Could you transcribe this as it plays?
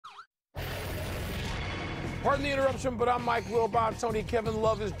Pardon the interruption, but I'm Mike Wilbon. Tony Kevin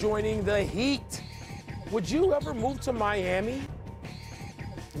Love is joining the Heat. Would you ever move to Miami?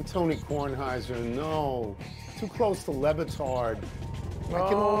 And Tony Kornheiser, no. Too close to Levitard. I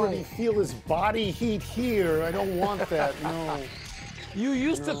can already feel his body heat here. I don't want that, no. You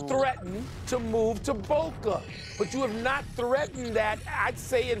used to threaten to move to Boca, but you have not threatened that, I'd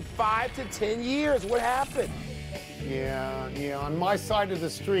say, in 5 to 10 years. What happened? Yeah. On my side of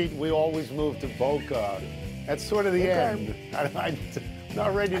the street, we always move to Boca. That's sort of the end. I'm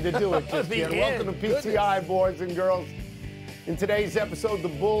not ready to do it just yet. Welcome to PTI, boys and girls. In today's episode, the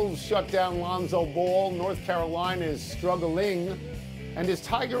Bulls shut down Lonzo Ball. North Carolina is struggling. And is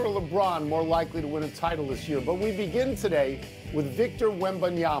Tiger or LeBron more likely to win a title this year? But we begin today with Victor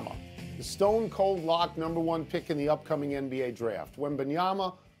Wembanyama, the stone-cold lock #1 pick in the upcoming NBA draft.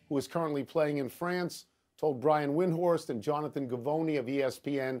 Wembanyama, who is currently playing in France, told Brian Windhorst and Jonathan Givony of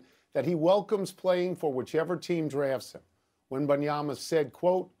ESPN that he welcomes playing for whichever team drafts him. Wembanyama said,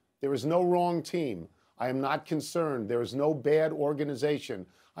 quote, "There is no wrong team. I am not concerned. There is no bad organization.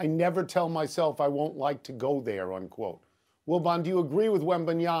 I never tell myself I won't like to go there," unquote. Wilbon, do you agree with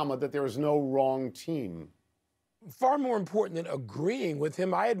Wembanyama that there is no wrong team? Far more important than agreeing with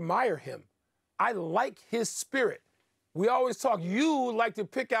him, I admire him. I like his spirit. We always talk, you like to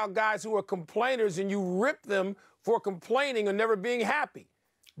pick out guys who are complainers and you rip them for complaining or never being happy.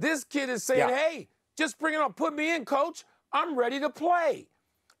 This kid is saying, hey, just bring it on. Put me in, coach. I'm ready to play.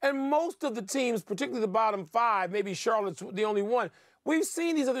 And most of the teams, particularly the bottom 5, maybe Charlotte's the only one, we've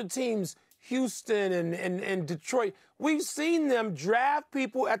seen these other teams, Houston and Detroit, we've seen them draft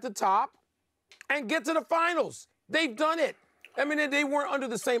people at the top and get to the finals. They've done it. I mean, they weren't under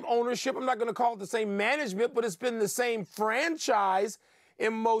the same ownership. I'm not going to call it the same management, but it's been the same franchise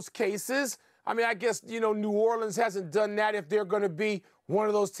in most cases. I mean, I guess, New Orleans hasn't done that if they're going to be one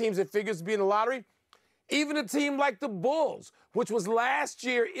of those teams that figures to be in the lottery. Even a team like the Bulls, which was last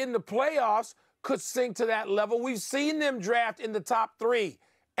year in the playoffs, could sink to that level. We've seen them draft in the top 3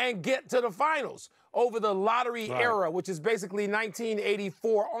 and get to the finals over the lottery era, which is basically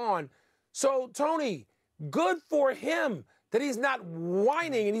 1984 on. So, Tony, good for him that he's not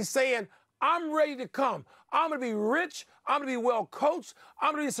whining and he's saying, I'm ready to come. I'm going to be rich. I'm going to be well coached.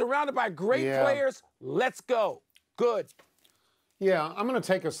 I'm going to be surrounded by great players. Let's go. Good. Yeah, I'm going to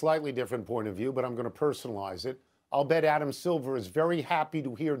take a slightly different point of view, but I'm going to personalize it. I'll bet Adam Silver is very happy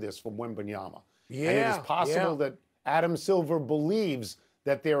to hear this from Wembanyama. And it is possible that Adam Silver believes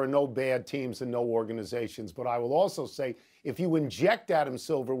that there are no bad teams and no organizations. But I will also say, if you inject Adam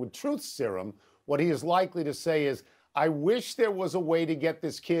Silver with truth serum, what he is likely to say is, I wish there was a way to get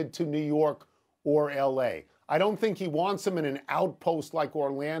this kid to New York or L.A. I don't think he wants him in an outpost like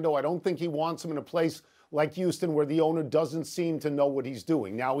Orlando. I don't think he wants him in a place like Houston where the owner doesn't seem to know what he's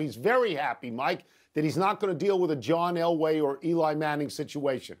doing. Now, he's very happy, Mike, that he's not going to deal with a John Elway or Eli Manning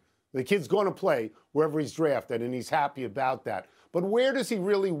situation. The kid's going to play wherever he's drafted, and he's happy about that. But where does he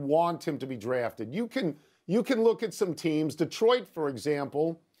really want him to be drafted? You can look at some teams. Detroit, for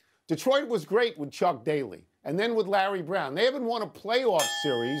example. Detroit was great with Chuck Daly and then with Larry Brown. They haven't won a playoff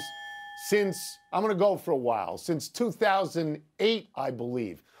series since, I'm going to go for a while, since 2008, I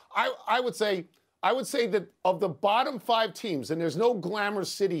believe. I would say that of the bottom 5 teams, and there's no glamour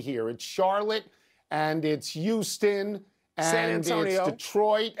city here, it's Charlotte and it's Houston and it's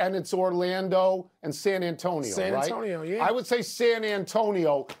Detroit and it's Orlando and San Antonio, San Antonio, yeah. I would say San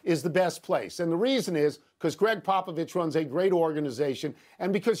Antonio is the best place. And the reason is because Greg Popovich runs a great organization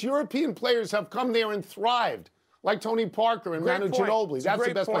and because European players have come there and thrived, like Tony Parker and Manu Ginobili. That's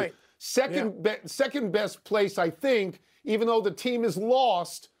the best place. Second best place, I think, even though the team is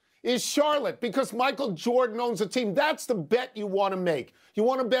lost, is Charlotte, because Michael Jordan owns the team. That's the bet you want to make. You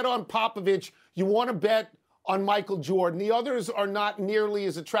want to bet on Popovich. You want to bet on Michael Jordan. The others are not nearly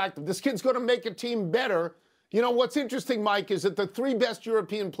as attractive. This kid's going to make a team better. You know, what's interesting, Mike, is that the 3 best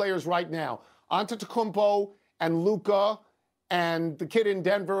European players right now, Antetokounmpo and Luka and the kid in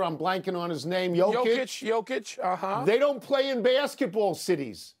Denver, I'm blanking on his name, Jokic. They don't play in basketball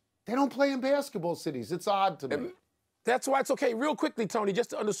cities. They don't play in basketball cities. It's odd to me. That's why it's okay. Real quickly, Tony, just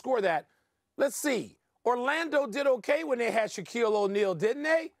to underscore that, let's see. Orlando did okay when they had Shaquille O'Neal, didn't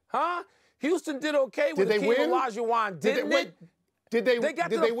they? Huh? Houston did okay with Hakeem Olajuwon, didn't they? Did they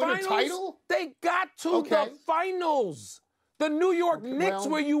win a title? They got to the finals. The New York Knicks,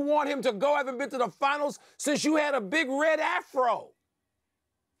 where you want him to go, haven't been to the finals since you had a big red afro.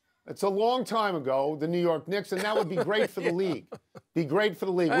 It's a long time ago, the New York Knicks, and that would be great for the league. Be great for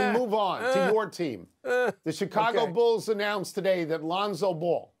the league. We move on to your team. The Chicago Bulls announced today that Lonzo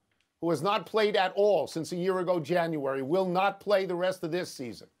Ball, who has not played at all since a year ago, January, will not play the rest of this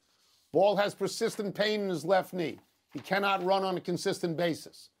season. Ball has persistent pain in his left knee. He cannot run on a consistent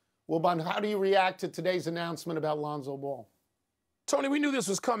basis. Well, Bon, how do you react to today's announcement about Lonzo Ball? Tony, we knew this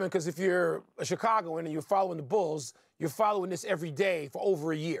was coming because if you're a Chicagoan and you're following the Bulls, you're following this every day for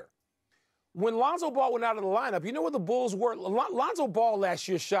over a year. When Lonzo Ball went out of the lineup, you know where the Bulls were? Lonzo Ball last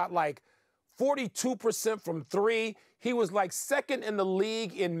year shot like 42% from three. He was like second in the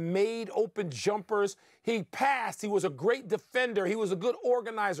league in made open jumpers. He passed. He was a great defender. He was a good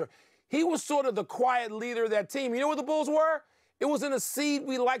organizer. He was sort of the quiet leader of that team. You know where the Bulls were? It was in a seed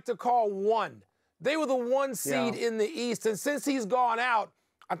we like to call 1. They were the 1 seed in the East. And since he's gone out,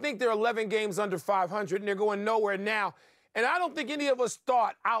 I think they're 11 games under 500, and they're going nowhere now. And I don't think any of us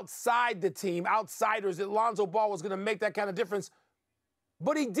thought outside the team, outsiders, that Lonzo Ball was going to make that kind of difference.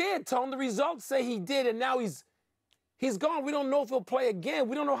 But he did, Tone. The results say he did, and now he's gone. We don't know if he'll play again.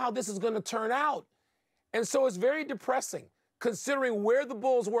 We don't know how this is going to turn out. And so it's very depressing, considering where the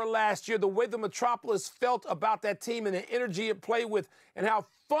Bulls were last year, the way the Metropolis felt about that team and the energy it played with, and how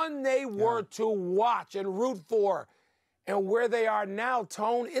fun they were to watch and root for. And where they are now,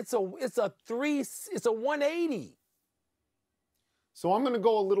 Tone, it's a 180. So I'm going to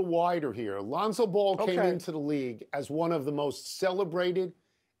go a little wider here. Lonzo Ball came into the league as one of the most celebrated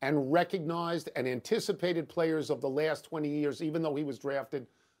and recognized and anticipated players of the last 20 years, even though he was drafted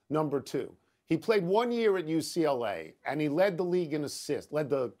number 2. He played 1 year at UCLA, and he led the league in assists, led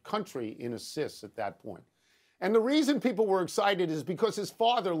the country in assists at that point. And the reason people were excited is because his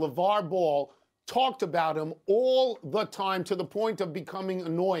father, LeVar Ball, talked about him all the time to the point of becoming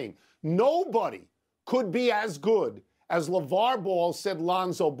annoying. Nobody could be as good as LeVar Ball said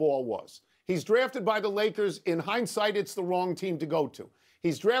Lonzo Ball was. He's drafted by the Lakers. In hindsight, it's the wrong team to go to.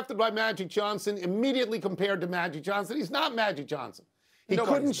 He's drafted by Magic Johnson, immediately compared to Magic Johnson. He's not Magic Johnson. He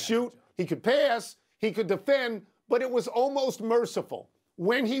couldn't shoot. He could pass. He could defend. But it was almost merciful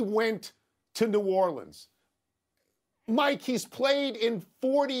when he went to New Orleans. Mike, he's played in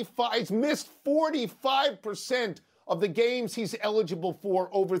 45, he's missed 45% of the games he's eligible for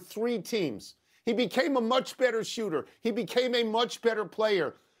over 3 teams. He became a much better shooter. He became a much better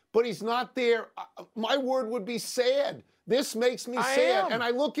player. But he's not there. My word would be sad. This makes me sad. And I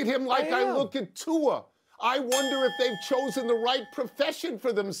look at him like I look at Tua. I wonder if they've chosen the right profession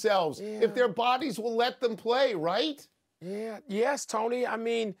for themselves, if their bodies will let them play, right? Yeah. Yes, Tony. I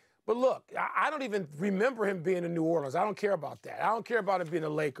mean, but look, I don't even remember him being in New Orleans. I don't care about that. I don't care about him being the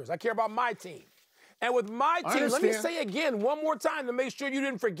Lakers. I care about my team. And with my team, let me say again one more time to make sure you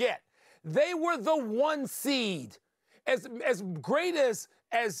didn't forget. They were the 1 seed. As great as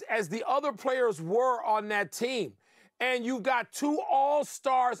the other players were on that team. And you've got 2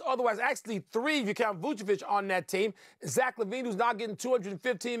 all-stars, otherwise actually 3 if you count Vucevic on that team. Zach LaVine, who's now getting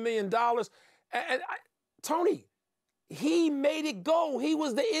 $215 million. Tony, he made it go. He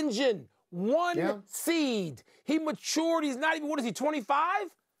was the engine. 1 seed. He matured. He's not even, what is he, 25?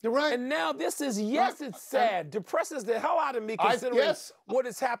 You're right. And now this is, it's sad. Depresses the hell out of me considering what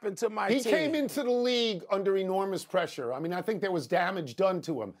has happened to my team. He came into the league under enormous pressure. I mean, I think there was damage done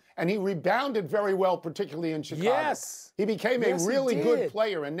to him. And he rebounded very well, particularly in Chicago. Yes. He became a really good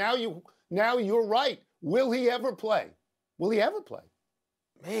player. And now you're right. Will he ever play? Will he ever play?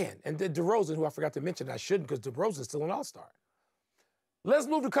 Man, and DeRozan, who I forgot to mention, I shouldn't because DeRozan's still an all-star. Let's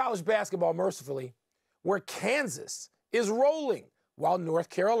move to college basketball, mercifully, where Kansas is rolling while North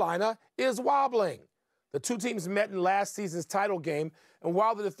Carolina is wobbling. The 2 teams met in last season's title game, and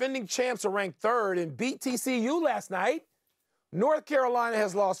while the defending champs are ranked 3rd and beat TCU last night, North Carolina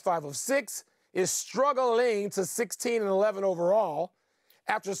has lost 5 of 6, is struggling to 16-11 overall.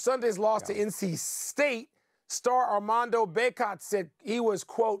 After Sunday's loss to NC State, star Armando Bacot said he was,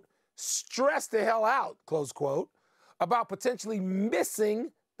 quote, stressed the hell out, close quote, about potentially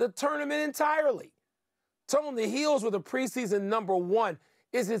missing the tournament entirely. On the heels with a preseason number 1,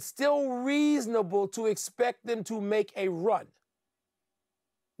 is it still reasonable to expect them to make a run?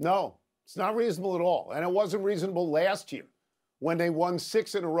 No, it's not reasonable at all. And it wasn't reasonable last year when they won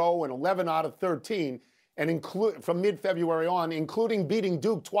 6 in a row and 11 out of 13, and from mid-February on, including beating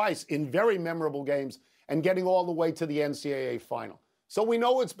Duke twice in very memorable games and getting all the way to the NCAA final. So we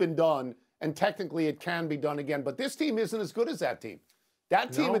know it's been done, and technically it can be done again. But this team isn't as good as that team.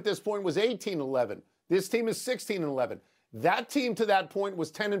 That team at this point was 18-11. This team is 16-11. That team to that point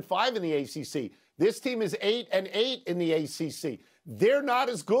was 10-5 in the ACC. This team is 8-8 in the ACC. They're not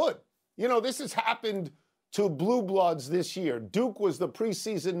as good. You know, this has happened to Blue Bloods this year. Duke was the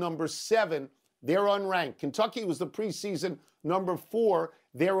preseason number 7. They're unranked. Kentucky was the preseason number 4.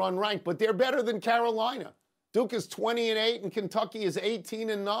 They're unranked, but they're better than Carolina. Duke is 20-8 and Kentucky is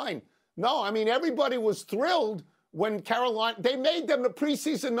 18-9. No, I mean, everybody was thrilled when Carolina, they made them the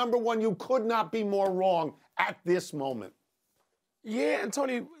preseason #1. You could not be more wrong at this moment. Yeah, and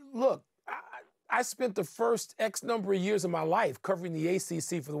Tony, look, I spent the first X number of years of my life covering the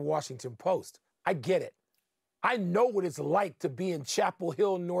ACC for the Washington Post. I get it. I know what it's like to be in Chapel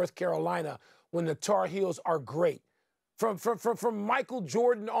Hill, North Carolina, when the Tar Heels are great. From Michael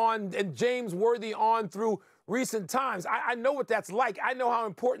Jordan on and James Worthy on through recent times. I know what that's like. I know how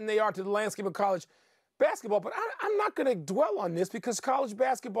important they are to the landscape of college basketball, but I'm not going to dwell on this because college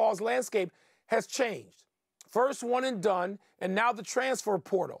basketball's landscape has changed. First one and done, and now the transfer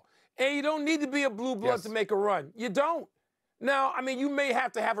portal. And you don't need to be a blue blood to make a run. You don't. Now, I mean, you may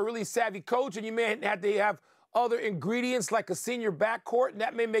have to have a really savvy coach, and you may have to have other ingredients like a senior backcourt, and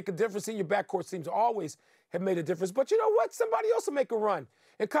that may make a difference. Senior backcourt seems to always have made a difference. But you know what? Somebody else will make a run.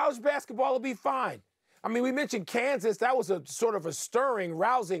 And college basketball will be fine. I mean, we mentioned Kansas. That was a sort of a stirring,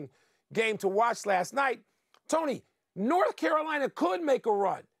 rousing game to watch last night. Tony, North Carolina could make a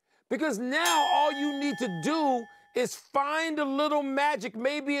run because now all you need to do is find a little magic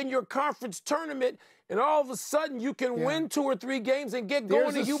maybe in your conference tournament, and all of a sudden you can win 2 or 3 games and get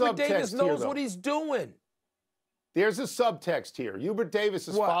going, and Hubert Davis knows what he's doing. There's a subtext here. Hubert Davis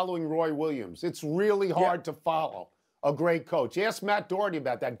is following Roy Williams. It's really hard to follow a great coach. Ask Matt Doherty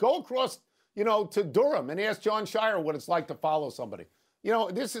about that. Go across, to Durham and ask John Shire what it's like to follow somebody.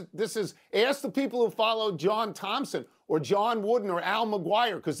 This is ask the people who followed John Thompson or John Wooden or Al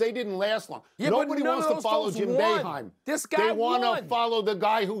McGuire because they didn't last long. Yeah, nobody wants to follow Jim Boeheim. This guy They want to follow the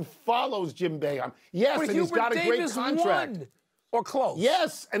guy who follows Jim Boeheim. Yes, but and he's got a great contract. Won. Or close.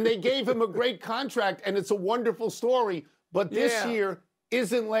 Yes, and they gave him a great contract, and it's a wonderful story. But this year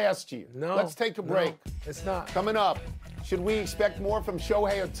isn't last year. No. Let's take a break. No, it's not. Coming up, should we expect more from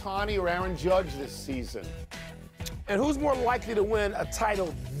Shohei Ohtani or Aaron Judge this season? And who's more likely to win a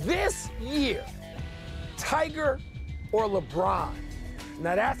title this year, Tiger or LeBron?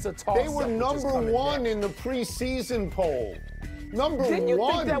 Now that's a toss-up. They were #1 in the preseason poll. Number Didn't you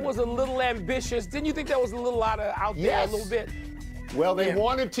one. think that was a little ambitious? Didn't you think that was a little out there a little bit? Well, they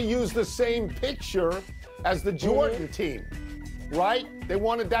wanted to use the same picture as the Jordan team, right? They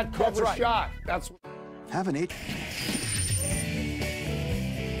wanted that cover shot. That's Have an eight.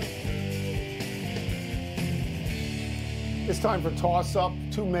 It's time for toss-up.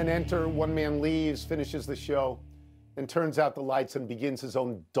 2 men enter, 1 man leaves, finishes the show, and turns out the lights and begins his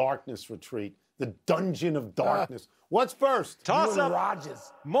own darkness retreat, the dungeon of darkness. What's first? Toss-up.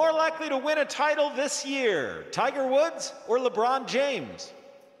 More likely to win a title this year, Tiger Woods or LeBron James?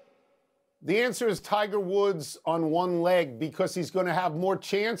 The answer is Tiger Woods on one leg because he's going to have more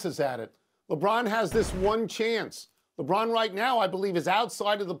chances at it. LeBron has this one chance. LeBron right now, I believe, is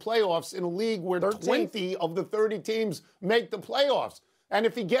outside of the playoffs in a league where 20 of the 30 teams make the playoffs. And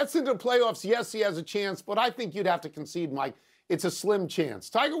if he gets into the playoffs, yes, he has a chance, but I think you'd have to concede, Mike, it's a slim chance.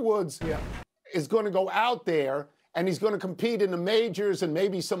 Tiger Woods is going to go out there and he's going to compete in the majors and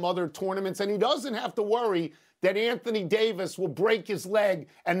maybe some other tournaments, and he doesn't have to worry that Anthony Davis will break his leg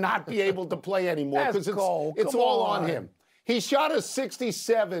and not be able to play anymore because it's all on him. He shot a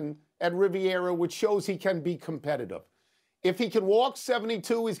 67 at Riviera, which shows he can be competitive. If he can walk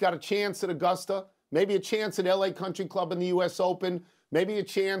 72, he's got a chance at Augusta, maybe a chance at LA Country Club in the U.S. Open, maybe a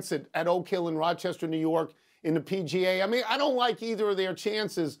chance at Oak Hill in Rochester, New York in the PGA. I mean, I don't like either of their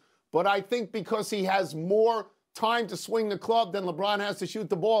chances, but I think because he has more time to swing the club than LeBron has to shoot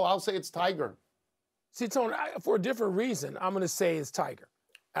the ball, I'll say it's Tiger. See, Tony, for a different reason, I'm going to say it's Tiger.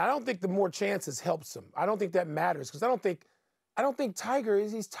 I don't think the more chances helps him. I don't think that matters because I don't think Tiger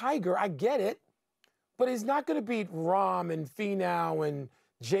he's Tiger. I get it, but he's not going to beat Rahm and Finau and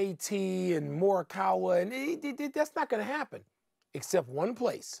JT and Morikawa, and that's not going to happen, except one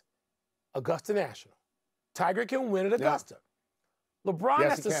place, Augusta National. Tiger can win at Augusta. LeBron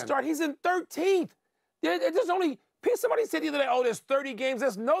has to start. He's in 13th. There's only somebody said the other day, oh, there's 30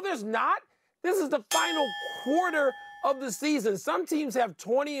 games. No, there's not. This is the final quarter of the season. Some teams have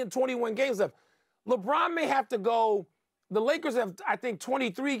 20 and 21 games left. LeBron may have to go. The Lakers have, I think,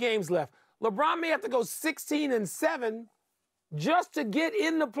 23 games left. LeBron may have to go 16-7 just to get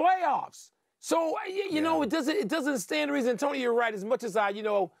in the playoffs. So, you know, it doesn't stand to reason. Tony, you're right. As much as I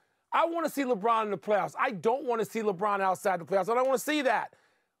want to see LeBron in the playoffs. I don't want to see LeBron outside the playoffs. I don't want to see that.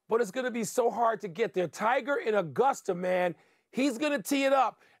 But it's going to be so hard to get there. Tiger in Augusta, man, he's going to tee it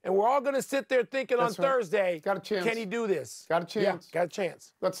up. And we're all going to sit there thinking on Thursday, got a chance. Can he do this? Got a chance. Yeah, got a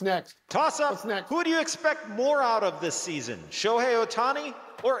chance. What's next? Toss up. What's next? Who do you expect more out of this season? Shohei Ohtani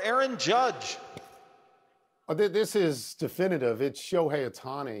or Aaron Judge? Oh, this is definitive. It's Shohei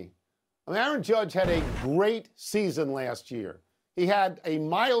Ohtani. I mean, Aaron Judge had a great season last year. he had a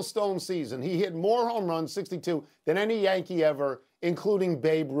milestone season. He hit more home runs, 62, than any Yankee ever, including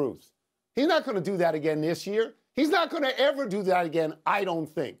Babe Ruth. He's not going to do that again this year. He's not going to ever do that again, I don't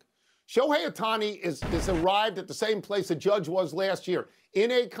think. Shohei Ohtani is arrived at the same place that Judge was last year, in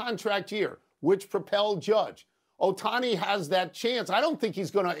a contract year, which propelled Judge. Ohtani has that chance. I don't think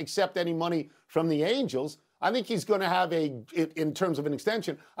he's going to accept any money from the Angels. I think he's going to have in terms of an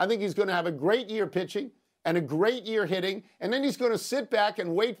extension, I think he's going to have a great year pitching and a great year hitting, and then he's going to sit back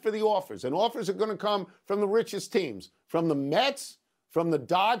and wait for the offers. And offers are going to come from the richest teams, from the Mets, from the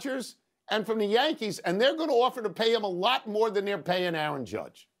Dodgers, and from the Yankees, and they're going to offer to pay him a lot more than they're paying Aaron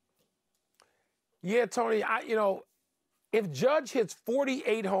Judge. Yeah, Tony, if Judge hits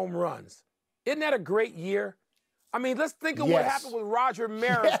 48 home runs, isn't that a great year? I mean, let's think of what happened with Roger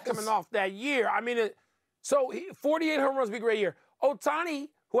Maris coming off that year. I mean, 48 home runs would be a great year. Ohtani,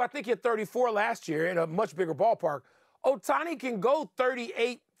 who I think hit 34 last year in a much bigger ballpark, Ohtani can go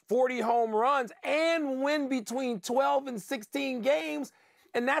 38, 40 home runs and win between 12 and 16 games,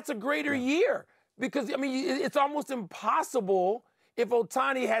 and that's a greater year. Because, I mean, it's almost impossible if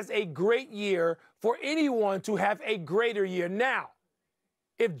Ohtani has a great year for anyone to have a greater year. Now,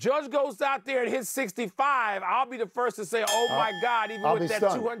 if Judge goes out there and hits 65, I'll be the first to say, oh, my God, even with that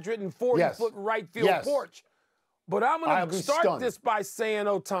 240-foot right field porch. But I'm going to start this by saying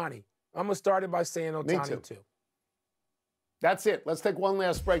Ohtani. I'm going to start it by saying Ohtani, too. That's it. Let's take one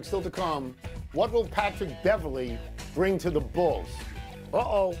last break. Still to come, what will Patrick Beverley bring to the Bulls?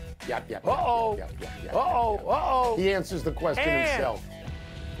 Uh-oh. Uh-oh. He answers the question himself.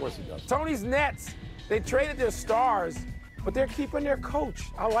 Of course he does. Tony's Nets, they traded their stars, but they're keeping their coach.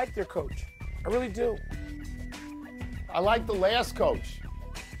 I like their coach. I really do. I like the last coach.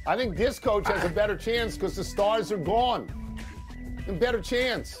 I think this coach has a better chance because the stars are gone. A better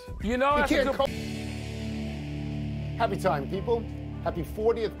chance. You know, he can't Happy time, people. Happy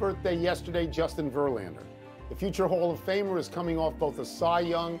 40th birthday yesterday, Justin Verlander. The future Hall of Famer is coming off both a Cy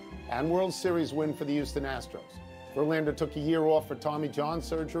Young and World Series win for the Houston Astros. Verlander took a year off for Tommy John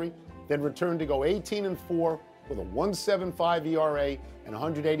surgery, then returned to go 18-4 with a 1.75 ERA and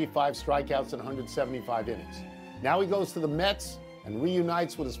 185 strikeouts in 175 innings. Now he goes to the Mets and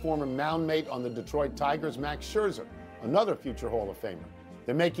reunites with his former mound mate on the Detroit Tigers, Max Scherzer, another future Hall of Famer.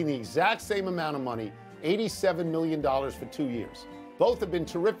 They're making the exact same amount of money, $87 million for 2 years. Both have been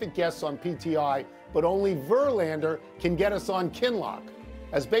terrific guests on PTI, but only Verlander can get us on Kinlock.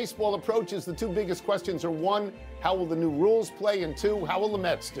 As baseball approaches, the two biggest questions are, one, how will the new rules play? And two, how will the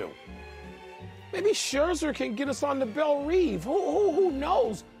Mets do? Maybe Scherzer can get us on the Bell Reeve. Who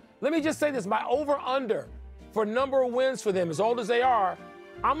knows? Let me just say this. My over-under for number of wins for them, as old as they are,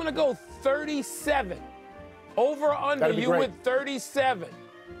 I'm going to go 37. Over-under, you with 37.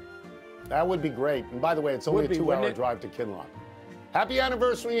 That would be great. And by the way, it's only a 2-hour drive to Kinlock. Happy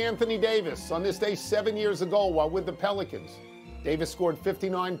anniversary, Anthony Davis. On this day 7 years ago, while with the Pelicans, Davis scored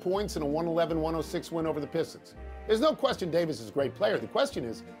 59 points in a 111-106 win over the Pistons. There's no question Davis is a great player. The question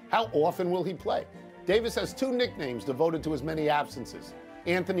is, how often will he play? Davis has two nicknames devoted to his many absences: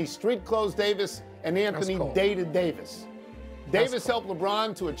 Anthony Street Clothes Davis and Anthony Dated Davis. Davis helped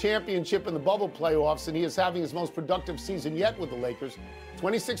LeBron to a championship in the bubble playoffs, and he is having his most productive season yet with the Lakers.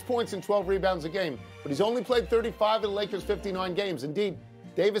 26 points and 12 rebounds a game, but he's only played 35 of the Lakers' 59 games. Indeed,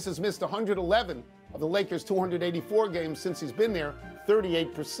 Davis has missed 111 of the Lakers' 284 games since he's been there,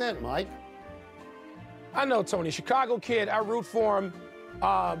 38%, Mike. I know, Tony. Chicago kid, I root for him,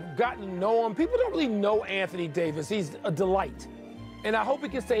 gotten to know him. People don't really know Anthony Davis. He's a delight. And I hope he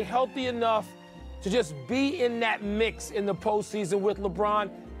can stay healthy enough to just be in that mix in the postseason with LeBron,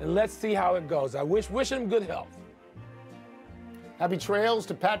 and let's see how it goes. I wish him good health. Happy trails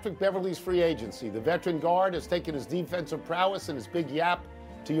to Patrick Beverley's free agency. The veteran guard has taken his defensive prowess and his big yap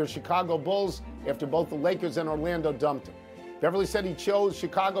to your Chicago Bulls after both the Lakers and Orlando dumped him. Beverley said he chose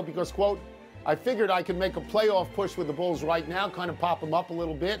Chicago because, quote, I figured I could make a playoff push with the Bulls right now, kind of pop them up a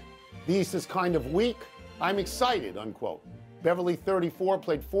little bit. The East is kind of weak. I'm excited, unquote. Beverley, 34,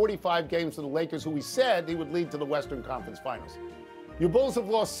 played 45 games for the Lakers, who he said he would lead to the Western Conference Finals. Your Bulls have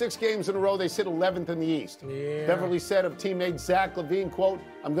lost 6 games in a row. They sit 11th in the East. Yeah. Beverley said of teammate Zach LaVine, quote,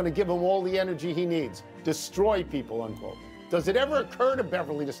 I'm going to give him all the energy he needs. Destroy people, unquote. Does it ever occur to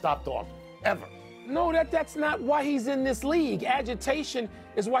Beverley to stop talking? Ever? No, that's not why he's in this league. Agitation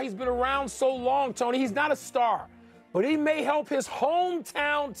is why he's been around so long, Tony. He's not a star, but he may help his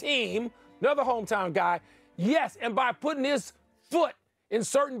hometown team, another hometown guy, yes, and by putting his foot in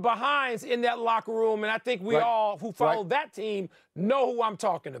certain behinds in that locker room, and I think we all who follow that team know who I'm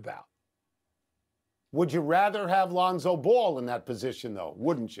talking about. Would you rather have Lonzo Ball in that position, though?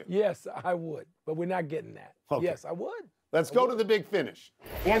 Wouldn't you? Yes, I would, but we're not getting that. Okay. Yes, I would. Let's go to the big finish.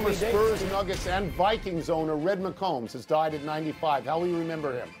 Former Spurs, Nuggets, and Vikings owner Red McCombs has died at 95. How will you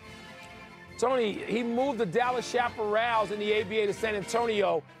remember him? Tony, he moved the Dallas Chaparrals in the ABA to San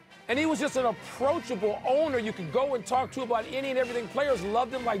Antonio, and he was just an approachable owner you could go and talk to about any and everything. Players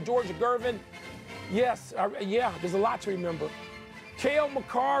loved him, like George Gervin. Yes, there's a lot to remember. Cale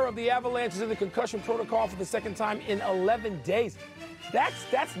Makar of the Avalanche is in the concussion protocol for the second time in 11 days.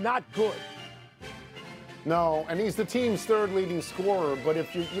 That's not good. No, and he's the team's third leading scorer, but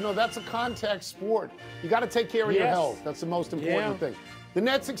if that's a contact sport. You got to take care of your health. That's the most important thing. The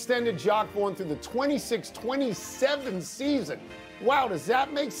Nets extended Jacques Vaughn through the 26-27 season. Wow, does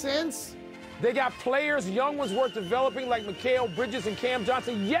that make sense? They got players, young ones worth developing like Mikal Bridges and Cam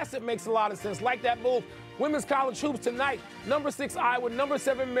Johnson. Yes, it makes a lot of sense. Like that move. Women's college hoops tonight. Number 6 Iowa, number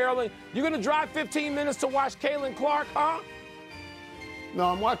 7 Maryland. You're going to drive 15 minutes to watch Caitlin Clark, huh? No,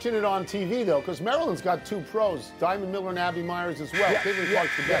 I'm watching it on TV, though, because Maryland's got 2 pros, Diamond Miller and Abby Myers as well. Caitlin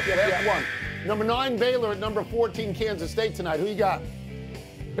Clark's the best. That's one. Number 9 Baylor at number 14 Kansas State tonight. Who you got?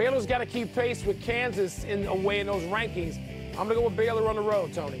 Baylor's got to keep pace with Kansas in those rankings. I'm going to go with Baylor on the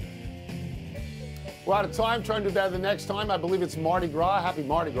road, Tony. We're out of time. Trying to do better the next time. I believe it's Mardi Gras. Happy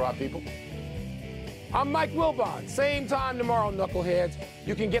Mardi Gras, people. I'm Mike Wilbon. Same time tomorrow, knuckleheads.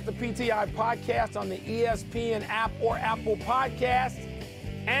 You can get the PTI podcast on the ESPN app or Apple Podcasts.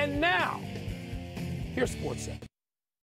 And now, here's Sports Center.